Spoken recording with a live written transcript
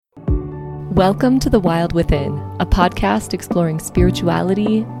Welcome to The Wild Within, a podcast exploring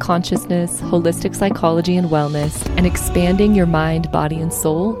spirituality, consciousness, holistic psychology and wellness, and expanding your mind, body, and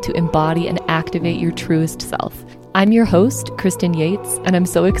soul to embody and activate your truest self. I'm your host, Kristen Yates, and I'm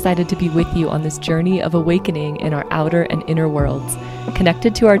so excited to be with you on this journey of awakening in our outer and inner worlds.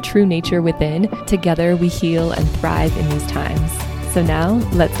 Connected to our true nature within, together we heal and thrive in these times. So now,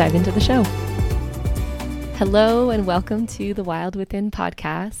 let's dive into the show. Hello and welcome to the Wild Within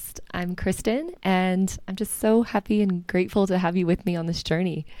podcast. I'm Kristen and I'm just so happy and grateful to have you with me on this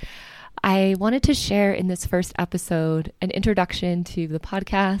journey. I wanted to share in this first episode an introduction to the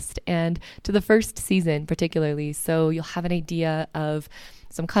podcast and to the first season particularly, so you'll have an idea of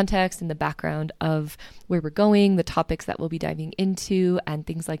some context in the background of where we're going, the topics that we'll be diving into, and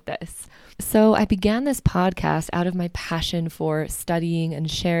things like this. So I began this podcast out of my passion for studying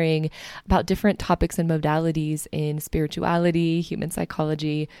and sharing about different topics and modalities in spirituality, human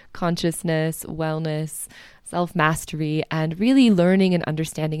psychology, consciousness, wellness, self-mastery, and really learning and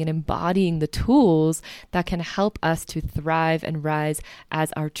understanding and embodying the tools that can help us to thrive and rise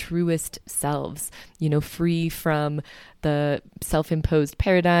as our truest selves, free from the self-imposed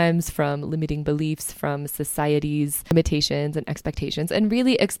paradigms, from limiting beliefs, from society's limitations and expectations, and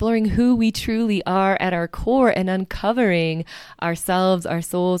really exploring who we truly are at our core and uncovering ourselves, our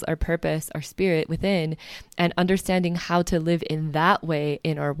souls, our purpose, our spirit within, and understanding how to live in that way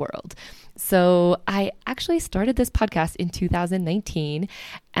in our world. So I actually started this podcast in 2019,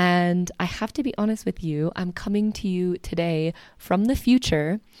 and I have to be honest with you, I'm coming to you today from the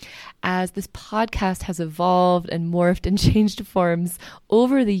future as this podcast has evolved and morphed and changed forms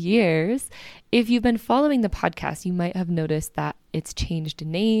over the years. If you've been following the podcast, you might have noticed that it's changed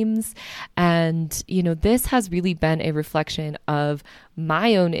names. And, this has really been a reflection of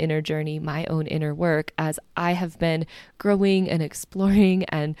my own inner journey, my own inner work, as I have been growing and exploring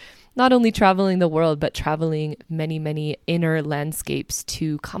and not only traveling the world, but traveling many, many inner landscapes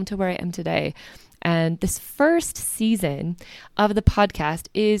to come to where I am today. And this first season of the podcast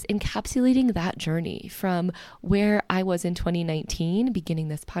is encapsulating that journey from where I was in 2019, beginning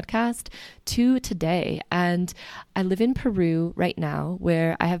this podcast, to today. And I live in Peru right now,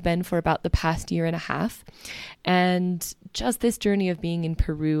 where I have been for about the past year and a half. And just this journey of being in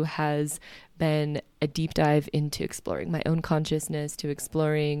Peru has been a deep dive into exploring my own consciousness, to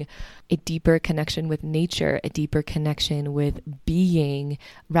exploring a deeper connection with nature, a deeper connection with being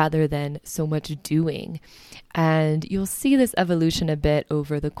rather than so much doing. And you'll see this evolution a bit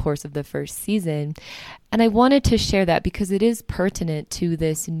over the course of the first season. And I wanted to share that because it is pertinent to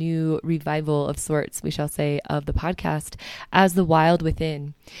this new revival of sorts, we shall say, of the podcast as The Wild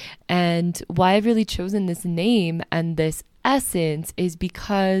Within. And why I've really chosen this name and this essence is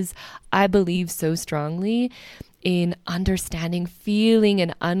because I believe so strongly in understanding, feeling,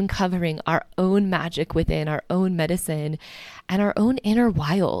 and uncovering our own magic within, our own medicine, and our own inner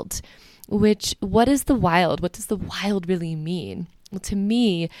wild. What is the wild? What does the wild really mean? Well, to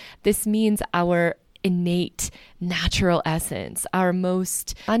me, this means our innate natural essence, our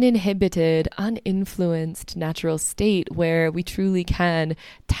most uninhibited, uninfluenced natural state where we truly can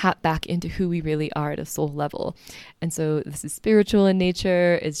tap back into who we really are at a soul level. And so this is spiritual in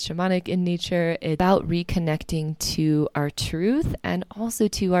nature, it's shamanic in nature, it's about reconnecting to our truth and also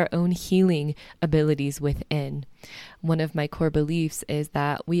to our own healing abilities within. One of my core beliefs is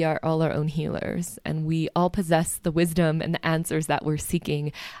that we are all our own healers and we all possess the wisdom and the answers that we're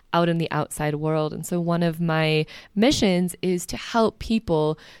seeking out in the outside world. And so one of my missions is to help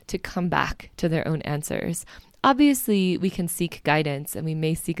people to come back to their own answers. Obviously, we can seek guidance and we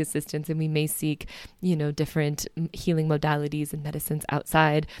may seek assistance and we may seek, different healing modalities and medicines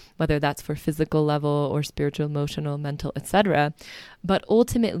outside, whether that's for physical level or spiritual, emotional, mental, etc. But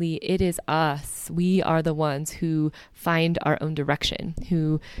ultimately, it is us. We are the ones who find our own direction,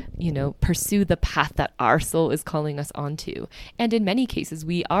 who, pursue the path that our soul is calling us onto. And in many cases,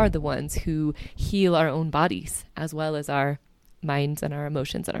 we are the ones who heal our own bodies as well as our minds and our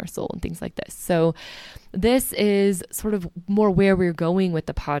emotions and our soul and things like this. So this is sort of more where we're going with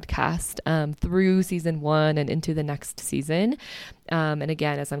the podcast through season 1 and into the next season. And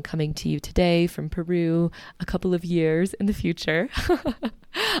again, as I'm coming to you today from Peru, a couple of years in the future,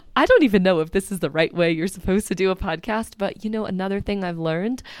 I don't even know if this is the right way you're supposed to do a podcast, but another thing I've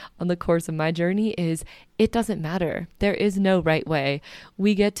learned on the course of my journey is it doesn't matter. There is no right way.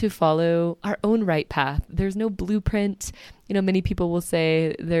 We get to follow our own right path. There's no blueprint. Many people will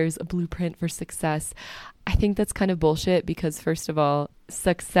say there's a blueprint for success. I think that's kind of bullshit because first of all,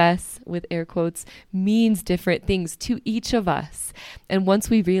 success, with air quotes, means different things to each of us. And once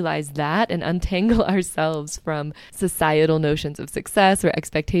we realize that and untangle ourselves from societal notions of success or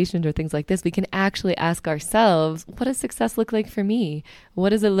expectations or things like this, we can actually ask ourselves, what does success look like for me? What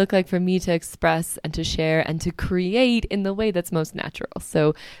does it look like for me to express and to share and to create in the way that's most natural?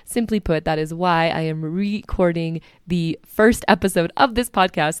 So simply put, that is why I am recording the first episode of this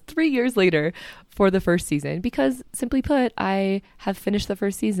podcast 3 years later for the first season, because simply put, I have finished the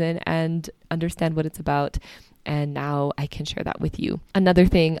first season and understand what it's about. And now I can share that with you. Another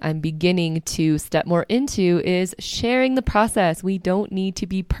thing I'm beginning to step more into is sharing the process. We don't need to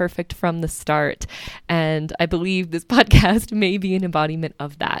be perfect from the start. And I believe this podcast may be an embodiment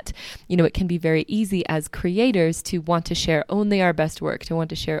of that. You know, it can be very easy as creators to want to share only our best work, to want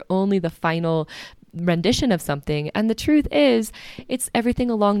to share only the final rendition of something. And the truth is, it's everything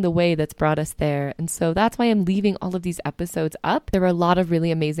along the way that's brought us there. And so that's why I'm leaving all of these episodes up. There were a lot of really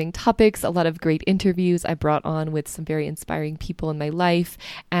amazing topics, a lot of great interviews I brought on with some very inspiring people in my life,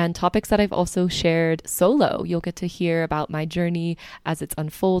 and topics that I've also shared solo. You'll get to hear about my journey as it's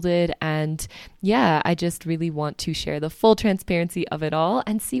unfolded. And yeah, I just really want to share the full transparency of it all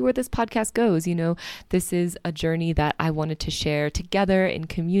and see where this podcast goes. You know, this is a journey that I wanted to share together in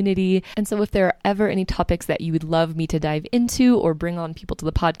community. And so if there are ever any topics that you would love me to dive into or bring on people to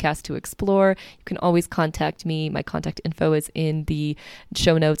the podcast to explore, you can always contact me. My contact info is in the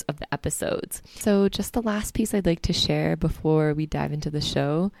show notes of the episodes. So just the last piece I'd like to share before we dive into the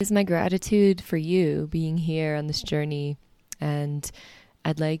show is my gratitude for you being here on this journey. And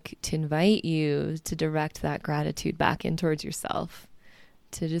I'd like to invite you to direct that gratitude back in towards yourself,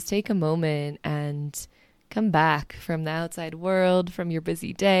 to just take a moment and come back from the outside world, from your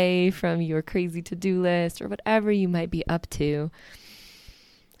busy day, from your crazy to-do list, or whatever you might be up to.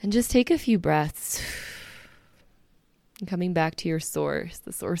 And just take a few breaths. And coming back to your source,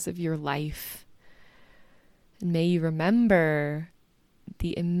 the source of your life. And may you remember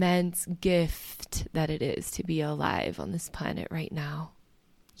the immense gift that it is to be alive on this planet right now.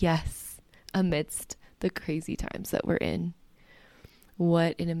 Yes, amidst the crazy times that we're in.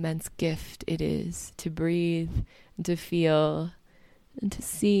 What an immense gift it is to breathe and to feel and to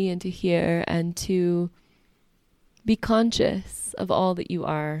see and to hear and to be conscious of all that you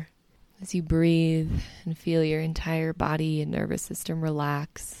are. As you breathe and feel your entire body and nervous system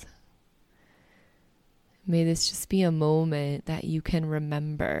relax, may this just be a moment that you can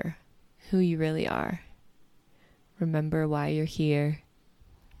remember who you really are. Remember why you're here,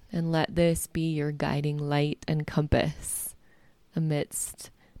 and let this be your guiding light and compass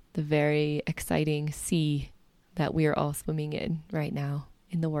amidst the very exciting sea that we are all swimming in right now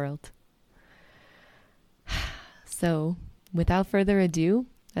in the world. So, without further ado,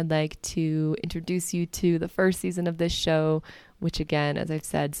 I'd like to introduce you to the first season of this show, which again, as I've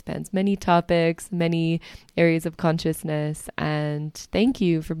said, spans many topics, many areas of consciousness, and thank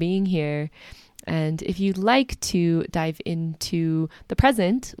you for being here. And if you'd like to dive into the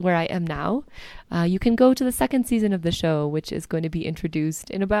present, where I am now, you can go to the second season of the show, which is going to be introduced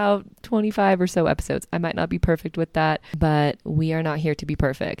in about 25 or so episodes. I might not be perfect with that, but we are not here to be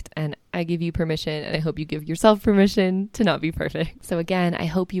perfect. And I give you permission, and I hope you give yourself permission to not be perfect. So again, I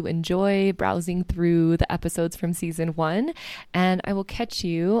hope you enjoy browsing through the episodes from season 1, and I will catch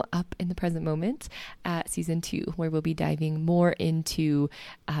you up in the present moment at season 2, where we'll be diving more into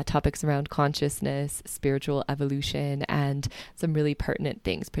topics around consciousness, spiritual evolution, and some really pertinent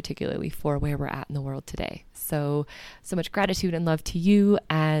things, particularly for where we're at in the world today. So much gratitude and love to you,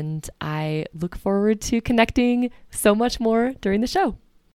 and I look forward to connecting so much more during the show.